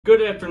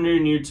Good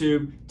afternoon,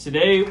 YouTube.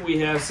 Today we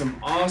have some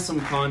awesome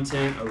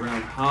content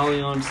around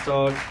Hyliion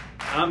stock.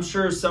 I'm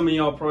sure some of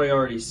y'all probably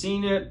already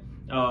seen it.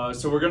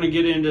 So we're going to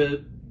get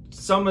into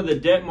some of the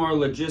Detmar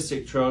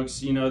logistic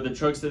trucks, you know, the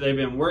trucks that they've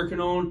been working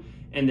on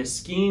and the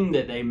scheme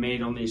that they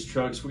made on these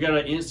trucks. We got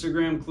an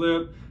Instagram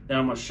clip that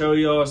I'm going to show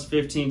y'all. It's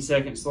 15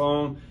 seconds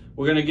long.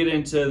 We're going to get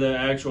into the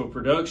actual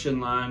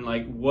production line,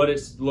 like what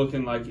it's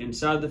looking like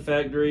inside the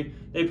factory.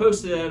 They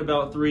posted that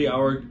about 3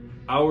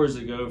 hours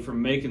ago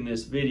from making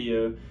this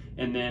video.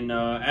 And then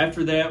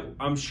after that,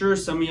 I'm sure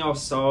some of y'all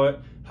saw it.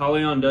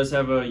 Hyliion does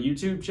have a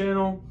YouTube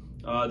channel.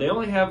 They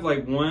only have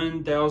like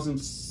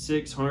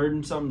 1,600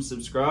 and something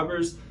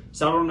subscribers.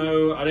 So I don't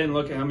know, I didn't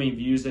look at how many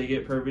views they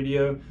get per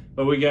video,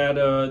 but we got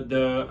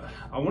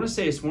I want to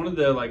say it's one of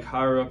the like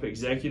higher up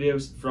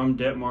executives from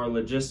Detmar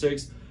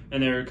Logistics,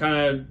 and they're kind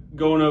of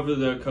going over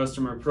the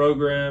customer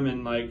program,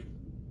 and like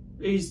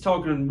he's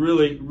talking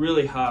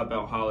really high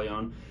about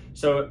Hyliion.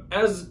 So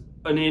as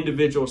an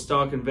individual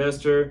stock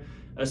investor,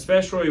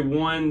 especially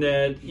one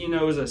that, you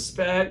know, is a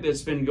SPAC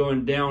that's been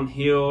going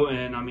downhill,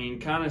 and I mean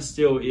kind of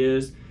still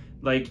is,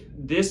 like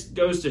this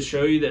goes to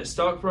show you that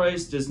stock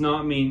price does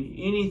not mean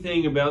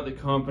anything about the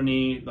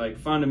company, like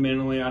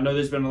fundamentally. I know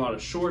there's been a lot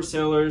of short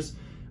sellers.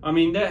 I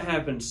mean, that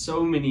happened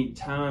so many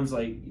times.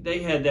 Like they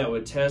had that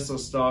with Tesla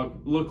stock.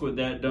 Look what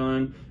that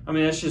done. I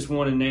mean, that's just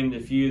one to name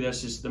the few.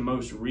 That's just the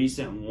most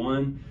recent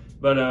one.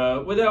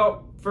 But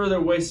without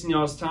further wasting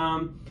y'all's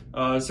time,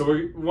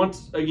 so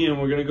once again,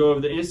 we're gonna go over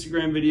the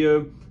Instagram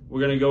video.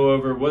 We're gonna go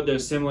over what the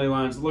assembly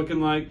line's looking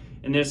like,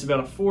 and then it's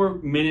about a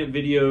 4-minute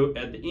video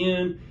at the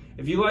end.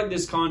 If you like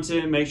this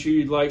content, make sure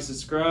you like,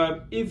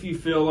 subscribe if you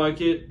feel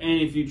like it,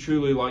 and if you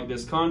truly like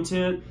this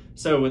content.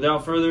 So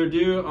without further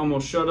ado, I'm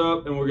gonna shut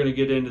up and we're gonna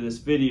get into this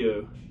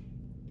video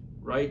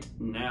right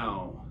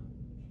now.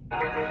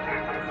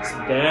 It's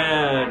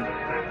bad.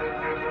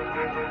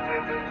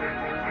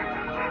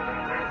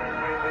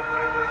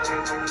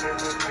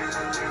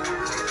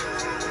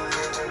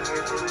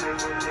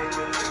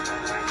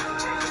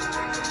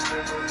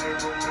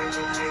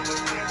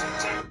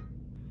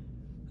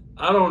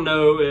 I don't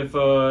know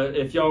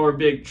if y'all were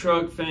big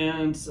truck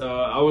fans.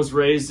 I was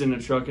raised in a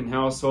trucking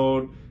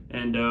household,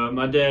 and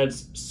my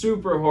dad's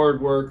super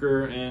hard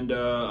worker, and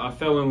I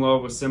fell in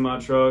love with semi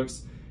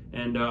trucks.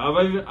 And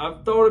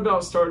I've thought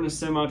about starting a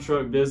semi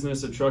truck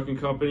business, a trucking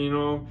company and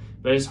all,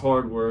 but it's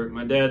hard work.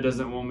 My dad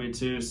doesn't want me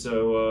to,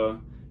 so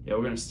yeah,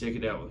 we're gonna stick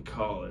it out with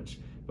college.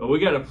 But we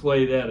got to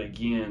play that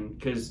again,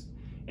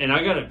 and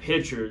I got a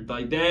picture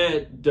like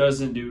that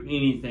doesn't do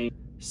anything.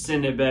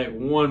 Send it back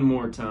one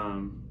more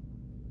time.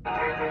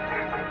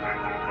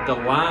 The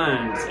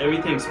lines,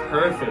 everything's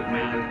perfect,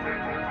 man.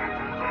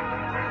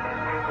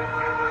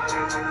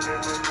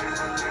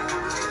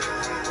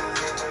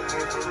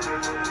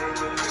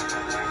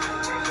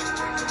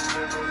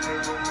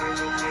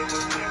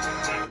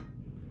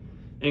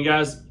 And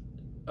guys,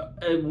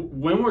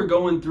 when we're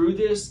going through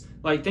this,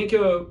 like think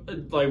of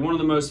like one of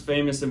the most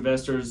famous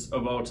investors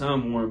of all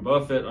time, Warren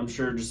Buffett. I'm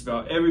sure just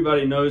about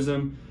everybody knows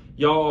him.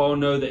 Y'all all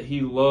know that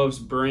he loves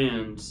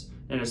brands.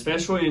 And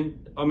especially,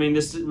 I mean,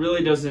 this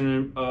really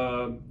doesn't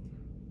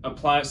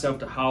apply itself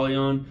to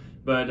Hyliion,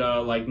 but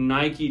like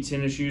Nike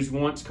tennis shoes,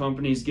 once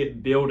companies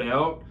get built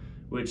out,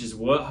 which is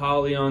what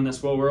Hyliion,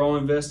 that's what we're all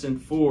investing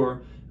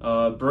for.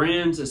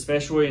 Brands,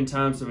 especially in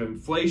times of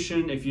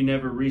inflation, if you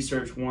never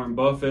research Warren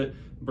Buffett,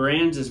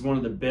 brands is one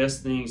of the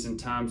best things in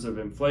times of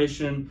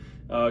inflation.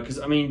 Because,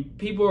 I mean,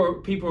 people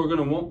are going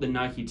to want the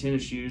Nike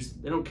tennis shoes.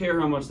 They don't care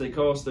how much they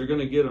cost, they're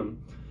going to get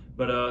them.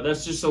 But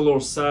that's just a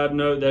little side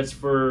note. That's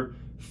for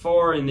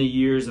far in the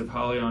years if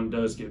Hyliion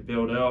does get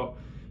built out.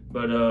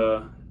 But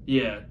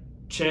yeah,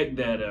 check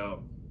that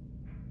out.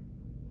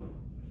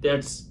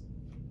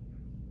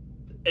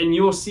 And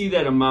you'll see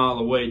that a mile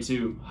away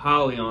too.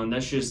 Hyliion,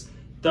 that's just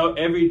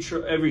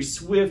every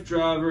Swift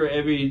driver,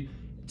 every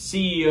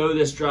CEO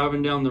that's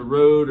driving down the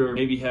road, or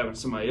maybe having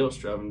somebody else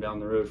driving down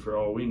the road for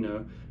all we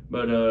know.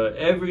 But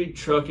every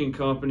trucking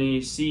company,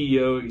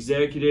 CEO,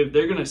 executive,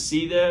 they're gonna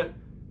see that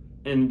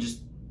and just,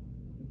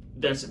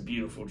 that's a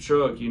beautiful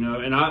truck, you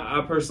know. And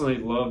I personally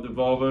love the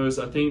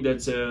Volvos. I think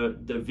that's the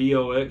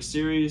VOX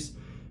series.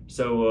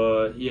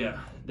 So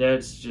yeah,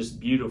 that's just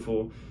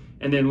beautiful.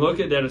 And then look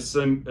at that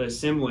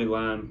assembly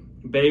line.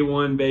 Bay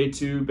 1, Bay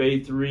 2,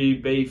 Bay 3,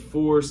 Bay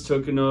 4's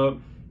taken up,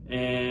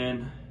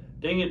 and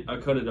dang it, I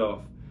cut it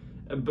off.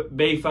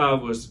 Bay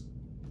 5 was,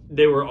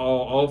 they were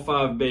all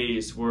 5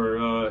 bays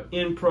were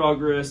in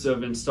progress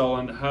of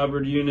installing the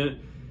hybrid unit.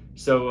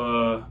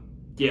 So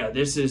yeah,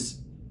 this is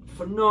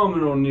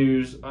phenomenal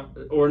news,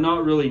 or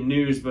not really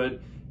news,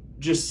 but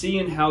just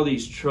seeing how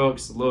these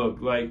trucks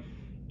look. Like,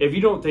 if you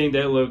don't think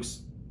that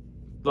looks,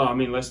 well, I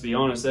mean, let's be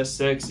honest, that's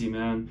sexy,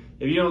 man.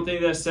 If you don't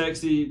think that's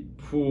sexy,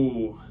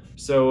 pooh.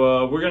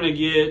 So we're gonna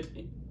get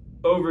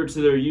over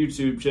to their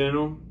YouTube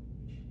channel.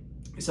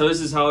 So this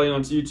is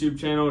Hyliion's YouTube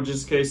channel,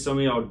 just in case some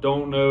of y'all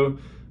don't know.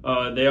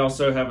 They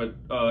also have a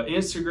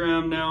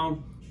Instagram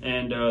now,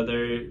 and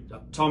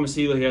Thomas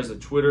Healy has a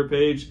Twitter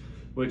page.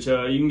 which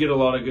you can get a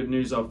lot of good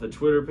news off the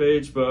Twitter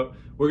page. But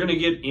we're going to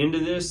get into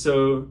this.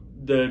 So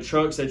the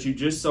trucks that you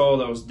just saw,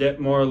 that was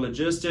Detmar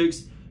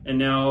Logistics, and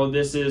now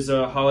this is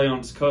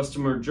Hyliion's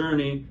customer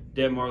journey,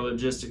 Detmar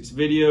Logistics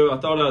video. I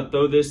thought I'd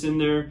throw this in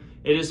there.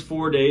 It is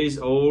 4 days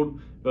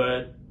old,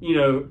 but you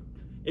know,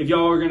 if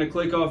y'all are going to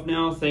click off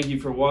now, thank you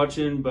for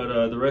watching.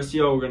 But the rest of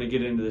y'all, we're going to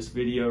get into this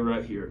video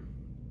right here.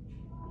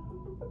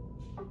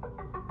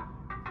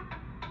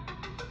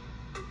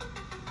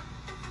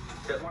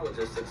 Detmar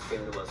Logistics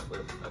came to us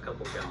with a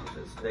couple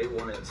challenges. They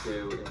wanted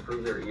to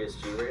improve their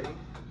ESG rating,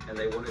 and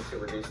they wanted to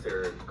reduce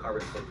their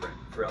carbon footprint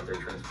throughout their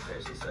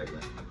transportation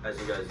segment. As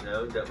you guys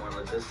know, Detmar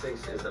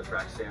Logistics is a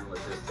frac sand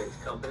logistics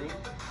company.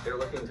 They're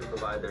looking to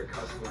provide their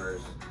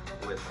customers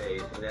with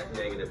a net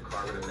negative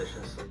carbon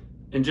emissions.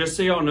 And just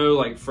so y'all know,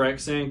 like frac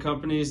sand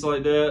companies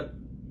like that,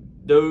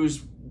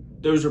 those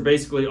are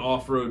basically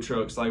off-road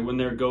trucks. Like when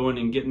they're going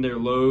and getting their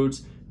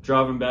loads,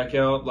 driving back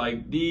out,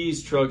 like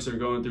these trucks are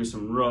going through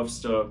some rough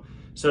stuff.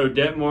 So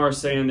Detmar is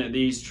saying that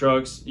these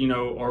trucks, you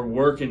know, are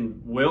working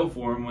well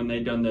for them when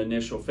they've done the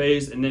initial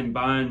phase, and then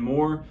buying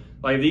more.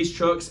 Like these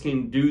trucks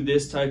can do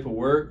this type of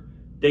work.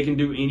 They can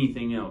do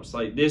anything else.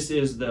 Like this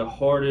is the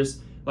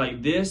hardest,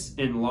 like this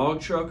and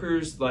log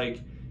truckers, like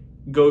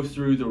go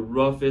through the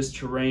roughest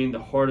terrain,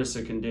 the hardest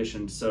of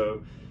conditions.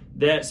 So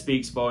that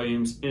speaks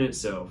volumes in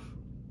itself.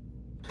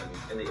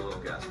 In the oil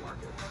and gas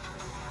market,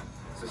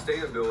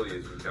 sustainability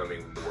is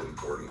becoming more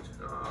important,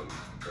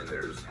 and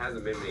there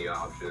hasn't been many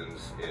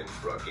options in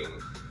trucking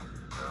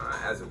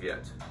as of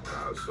yet.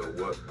 So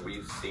what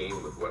we've seen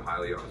with what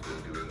Hyliion's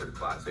been doing with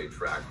Class 8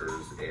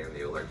 tractors and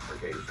the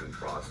electrification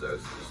process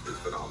is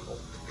phenomenal.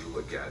 If you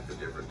look at the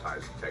different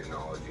types of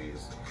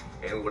technologies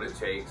and what it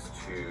takes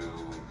to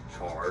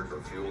charge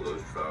or fuel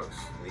those trucks,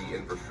 the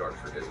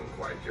infrastructure isn't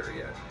quite there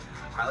yet.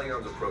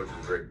 Hyliion's approach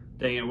is very...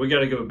 Dang it, we got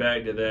to go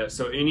back to that.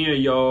 So any of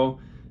y'all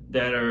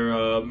that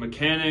are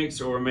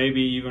mechanics or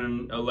maybe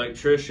even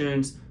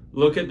electricians,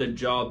 look at the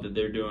job that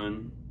they're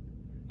doing.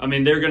 I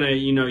mean, they're gonna,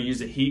 you know,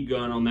 use a heat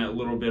gun on that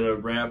little bit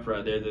of wrap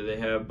right there that they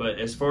have. But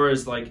as far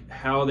as like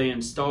how they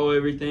install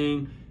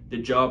everything, the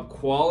job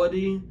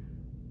quality,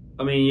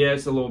 I mean, yeah,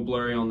 it's a little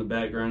blurry on the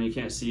background. You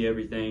can't see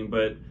everything,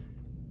 but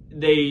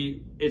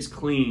it's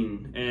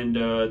clean, and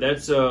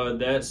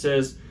that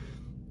says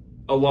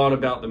a lot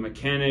about the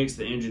mechanics,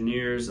 the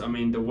engineers. I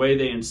mean, the way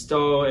they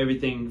install,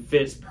 everything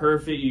fits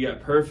perfect. You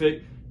got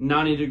perfect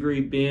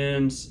 90-degree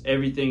bends,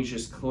 everything's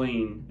just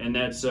clean, and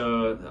that's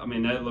I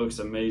mean, that looks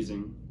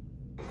amazing.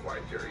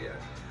 Quite there yet.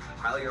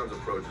 Hyliion's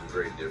approach is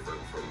very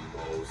different from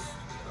most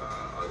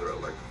other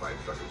electrified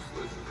trucking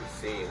solutions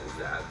we've seen, is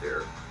that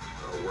they're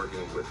working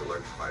with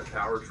electrified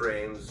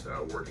powertrains,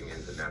 working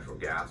into natural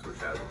gas, which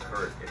has a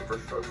current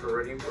infrastructure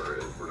already,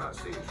 whereas we're not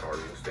seeing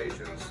charging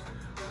stations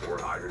or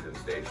hydrogen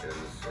stations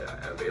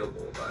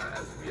available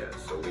as of yet.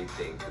 So we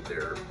think that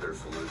their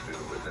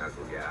solution with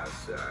natural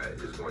gas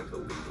is going to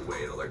lead the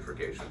way in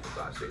electrification for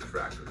Class 8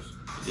 tractors.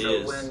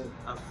 So when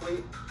a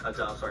fleet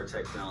adopts our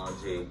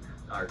technology,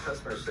 our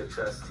customer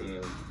success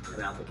team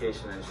and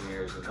application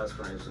engineers and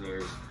customer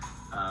engineers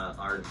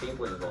are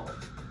deeply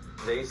involved.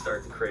 They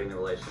start creating a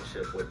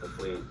relationship with the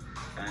fleet,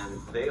 and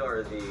they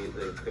are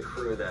the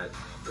crew that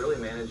really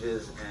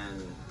manages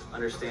and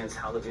understands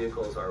how the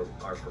vehicles are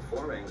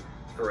performing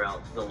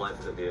throughout the life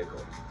of the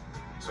vehicle.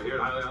 So here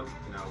at Hyliion,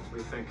 you know,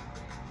 we think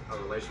a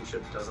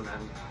relationship doesn't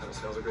end at a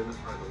sales agreement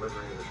or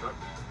delivery of the truck.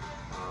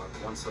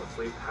 Once a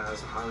fleet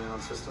has a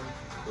Hyliion system,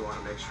 we want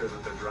to make sure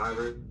that their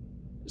driver...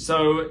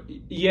 So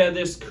yeah,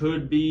 this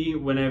could be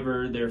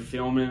whenever they're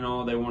filming and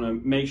all, they want to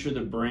make sure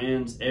the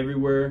brand's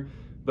everywhere.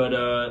 But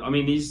I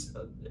mean,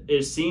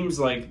 it seems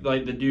like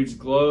the dude's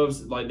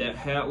gloves, like that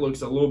hat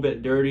looks a little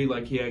bit dirty,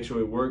 like he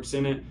actually works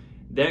in it.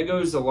 That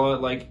goes a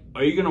lot. Like,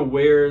 are you gonna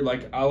wear,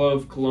 like, I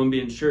love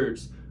Colombian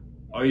shirts.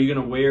 Are you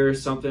gonna wear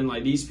something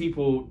like, these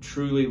people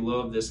truly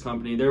love this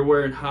company. They're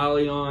wearing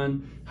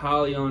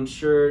Hyliion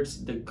shirts.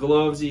 The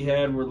gloves he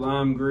had were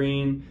lime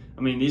green.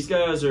 I mean, these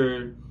guys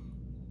are,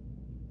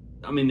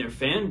 I mean, they're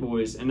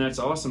fanboys, and that's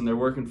awesome. They're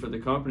working for the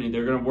company.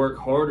 They're going to work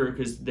harder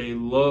because they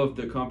love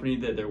the company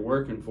that they're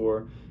working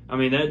for. I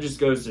mean, that just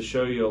goes to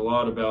show you a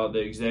lot about the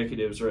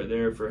executives right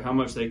there, for how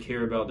much they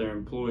care about their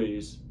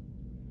employees.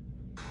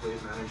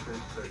 Fleet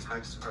management, their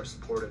techs are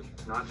supported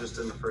not just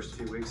in the first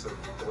few weeks of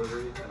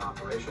delivery and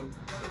operation,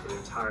 but for the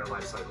entire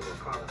life cycle of the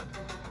product.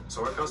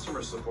 So our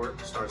customer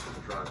support starts with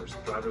the drivers.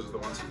 The drivers are the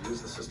ones who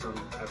use the system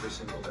every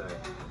single day.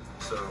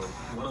 So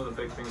one of the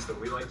big things that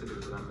we like to do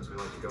for them is we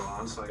like to go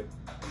on site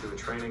and do a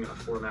training in a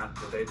format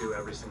that they do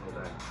every single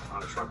day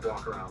on a truck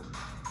walk around.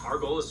 Our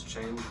goal is to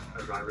change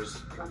a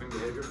driver's driving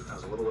behavior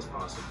as little as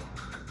possible.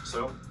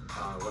 So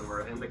when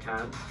we're in the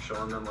CAD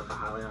showing them what the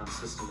Hyliion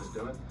system is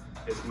doing,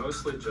 it's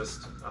mostly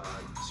just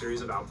a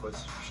series of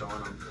outputs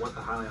showing them what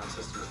the Hyliion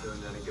system is doing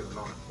at any given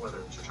moment, whether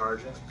it's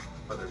charging,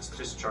 whether it's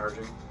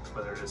discharging,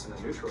 whether it's in a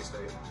neutral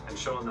state, and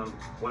showing them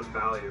what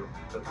value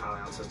that the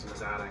Hyliion system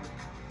is adding.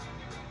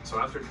 So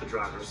after the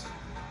drivers,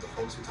 the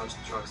folks who touch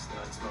the trucks the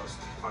next most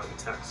are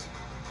the techs.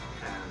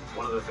 And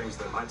one of the things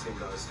that my team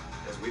does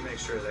is we make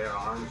sure they are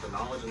armed with the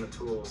knowledge and the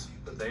tools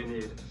that they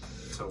need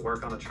to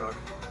work on a truck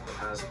that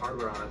has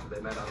hardware on it that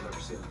they may not have ever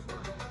seen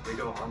before. We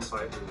go on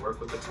site, we work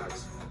with the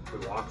techs,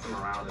 we walk them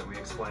around, and we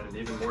explain in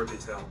even more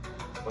detail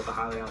what the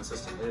Hyliion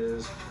system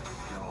is,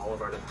 all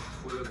of our different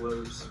fluid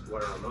loops,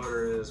 what our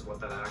motor is, what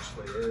that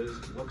actually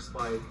is, looks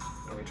like,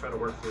 and we try to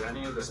work through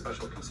any of the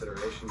special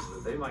considerations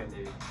that they might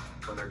need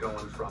when they're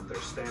going from their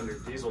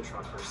standard diesel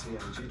truck or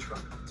CNG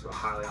truck to a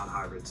Hyliion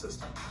hybrid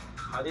system.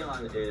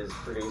 Hyliion is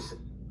producing.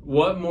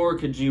 What more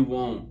could you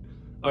want?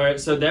 All right,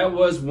 so that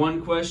was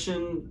one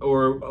question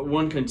or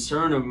one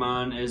concern of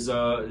mine is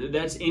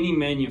that's any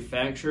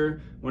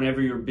manufacturer,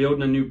 whenever you're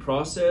building a new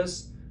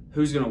process,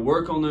 who's going to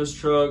work on those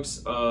trucks,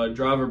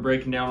 driver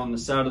breaking down on the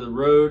side of the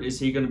road, is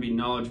he going to be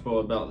knowledgeable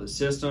about the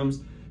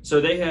systems? So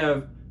they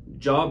have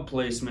job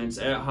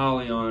placements at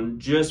Hyliion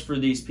just for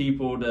these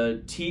people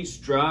to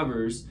teach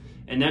drivers,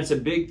 and that's a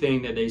big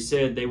thing that they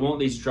said. They want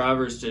these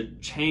drivers to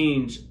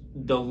change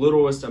the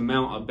littlest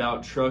amount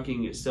about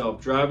trucking itself,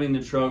 driving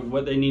the truck,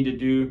 what they need to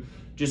do.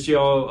 Just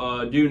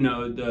y'all do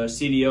know the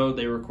CDL,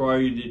 they require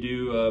you to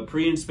do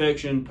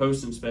pre-inspection,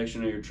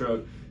 post-inspection of your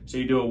truck. So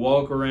you do a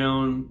walk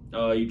around,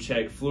 you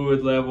check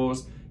fluid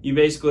levels, you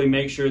basically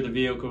make sure the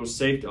vehicle is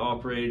safe to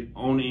operate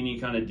on any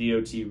kind of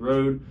DOT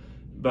road.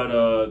 But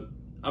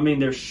I mean,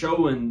 they're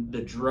showing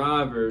the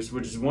drivers,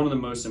 which is one of the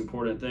most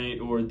important thing,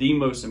 or the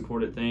most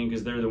important thing,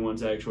 because they're the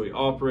ones actually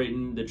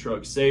operating the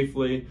truck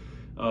safely.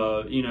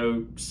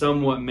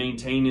 Somewhat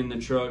maintaining the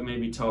truck,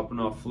 maybe topping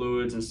off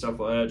fluids and stuff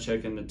like that,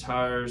 checking the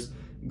tires,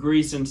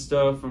 greasing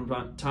stuff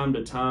from time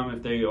to time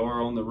if they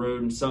are on the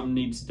road and something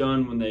needs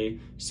done when they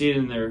see it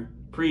in their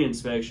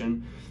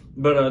pre-inspection.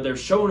 But they're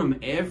showing them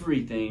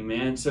everything,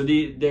 man. So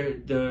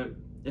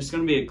it's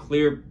going to be a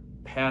clear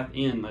path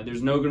in. Like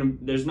there's not going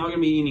to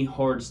be any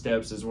hard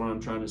steps, is what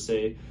I'm trying to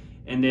say.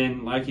 And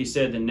then, like you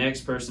said, the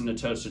next person to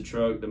touch the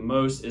truck the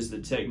most is the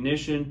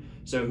technician.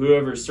 So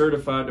whoever's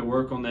certified to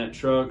work on that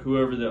truck,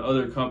 whoever the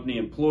other company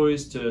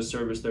employs to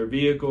service their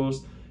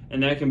vehicles.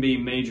 And that can be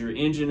major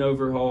engine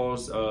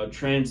overhauls,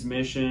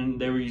 transmission.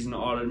 They were using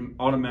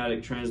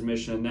automatic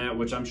transmission in that,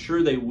 which I'm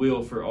sure they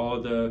will for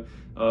all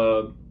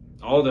the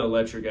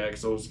electric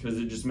axles, because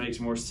it just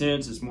makes more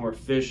sense. It's more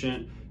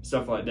efficient,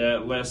 stuff like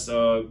that. Less,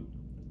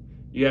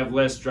 you have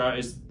less drive.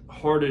 It's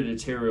harder to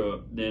tear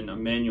up than a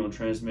manual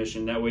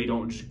transmission. That way you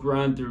don't just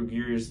grind through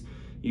gears.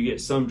 You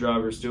get some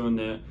drivers doing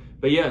that.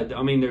 But yeah,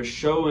 I mean, they're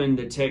showing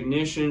the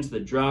technicians, the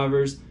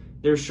drivers,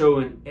 they're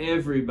showing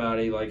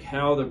everybody like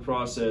how the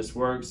process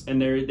works.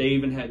 And they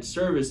even had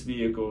service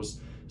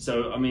vehicles.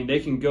 So, I mean, they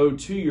can go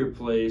to your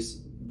place,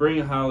 bring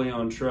a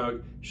Hyliion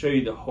truck, show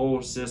you the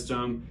whole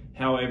system,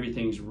 how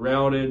everything's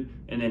routed,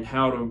 and then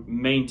how to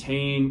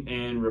maintain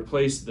and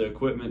replace the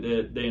equipment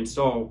that they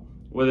install,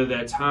 whether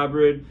that's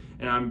hybrid.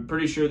 And I'm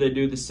pretty sure they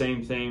do the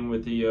same thing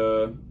with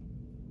the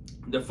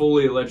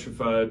fully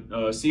electrified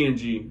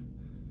CNG.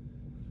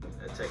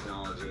 A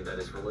technology that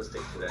is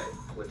realistic today.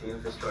 With the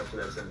infrastructure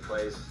that's in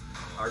place,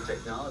 our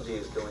technology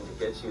is going to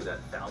get you that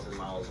 1,000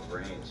 miles of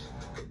range.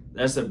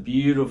 That's a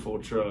beautiful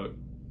truck.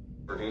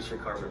 Reduce your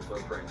carbon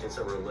footprint. It's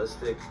a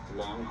realistic,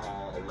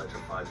 long-haul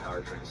electrified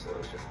powertrain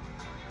solution.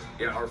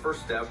 Yeah, our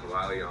first step with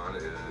Hyliion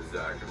is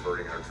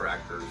converting our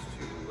tractors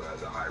to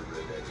the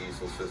hybrid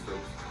diesel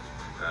systems.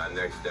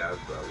 Next step,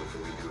 which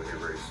we'll be doing here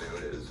very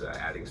soon, is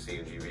adding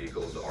CNG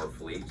vehicles to our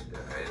fleet.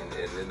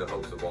 And in the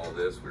hopes of all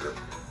this, we're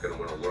going to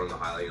want to learn the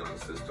Hyliion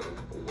system,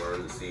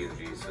 learn the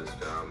CNG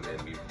system,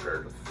 and be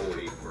prepared to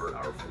fully convert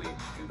our fleet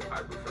to the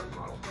hybrid truck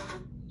model.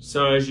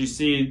 So as you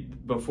see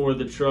before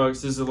the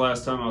trucks, this is the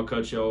last time I'll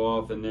cut y'all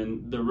off, and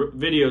then the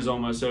video's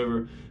almost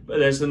over. But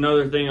that's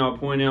another thing I'll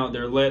point out.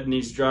 They're letting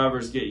these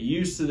drivers get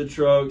used to the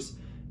trucks.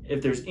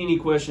 If there's any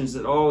questions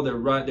at all, they're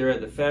right there at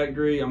the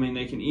factory. I mean,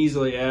 they can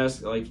easily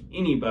ask like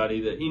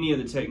anybody, any of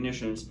the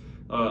technicians,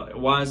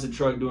 why is the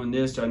truck doing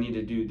this? Do I need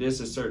to do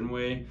this a certain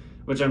way?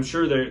 Which I'm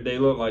sure they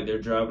look like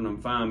they're driving them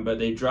fine, but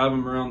they drive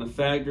them around the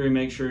factory,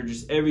 make sure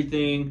just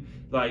everything,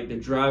 like the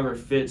driver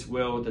fits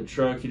well with the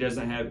truck. He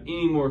doesn't have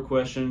any more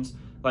questions.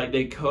 Like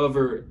they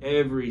cover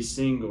every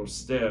single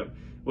step,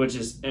 which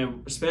is,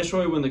 and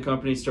especially when the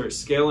company starts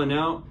scaling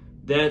out,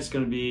 that's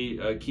going to be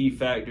a key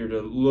factor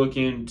to look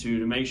into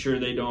to make sure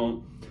they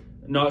don't,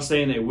 not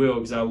saying they will,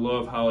 because I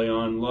love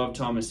Hyliion, love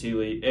Thomas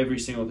Healy, every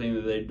single thing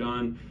that they've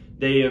done.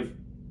 They have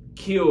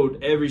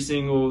killed every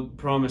single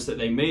promise that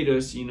they made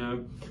us,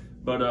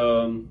 but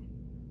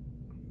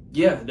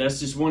yeah, that's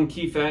just one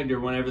key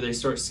factor whenever they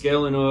start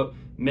scaling up,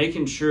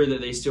 making sure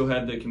that they still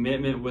have the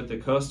commitment with the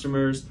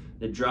customers,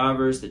 the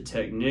drivers, the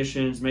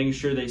technicians, making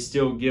sure they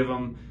still give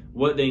them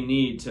what they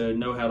need to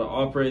know how to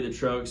operate the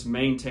trucks,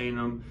 maintain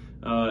them,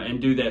 and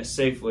do that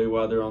safely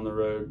while they're on the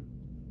road.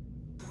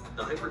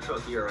 The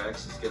Hypertruck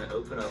ERX is going to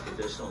open up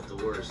additional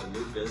doors and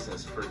new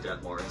business for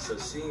Detmar, and so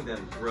seeing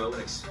them grow and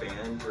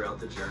expand throughout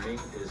the journey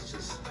is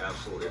just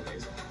absolutely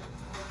amazing.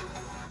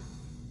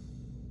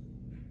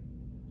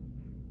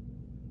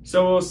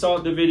 So we'll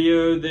start the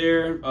video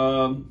there.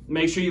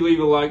 Make sure you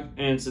leave a like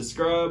and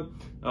subscribe.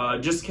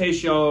 Just in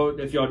case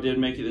if y'all did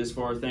make it this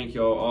far, thank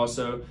y'all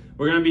also.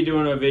 We're going to be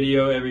doing a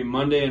video every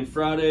Monday and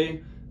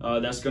Friday.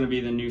 That's going to be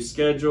the new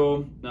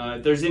schedule.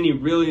 If there's any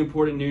really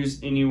important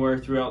news anywhere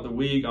throughout the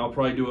week, I'll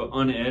probably do it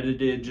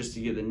unedited just to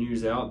get the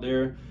news out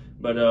there.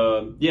 But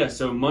yeah,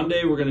 so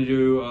Monday we're going to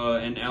do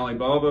an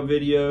Alibaba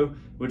video,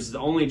 which is the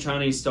only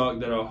Chinese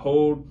stock that I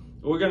hold.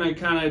 We're going to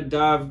kind of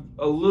dive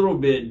a little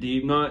bit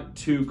deep, not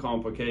too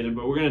complicated,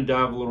 but we're going to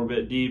dive a little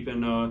bit deep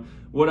in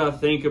what I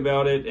think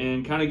about it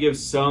and kind of give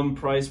some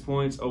price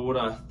points of what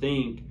I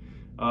think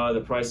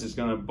the price is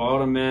going to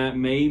bottom at,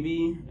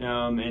 maybe,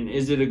 and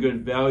is it a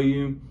good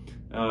value,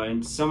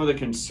 and some of the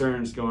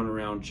concerns going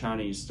around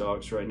Chinese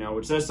stocks right now,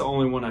 which that's the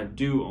only one I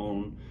do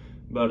own.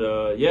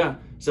 But yeah,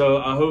 so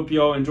I hope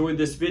y'all enjoyed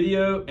this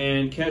video,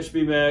 and catch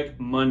me back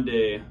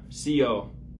Monday. See y'all.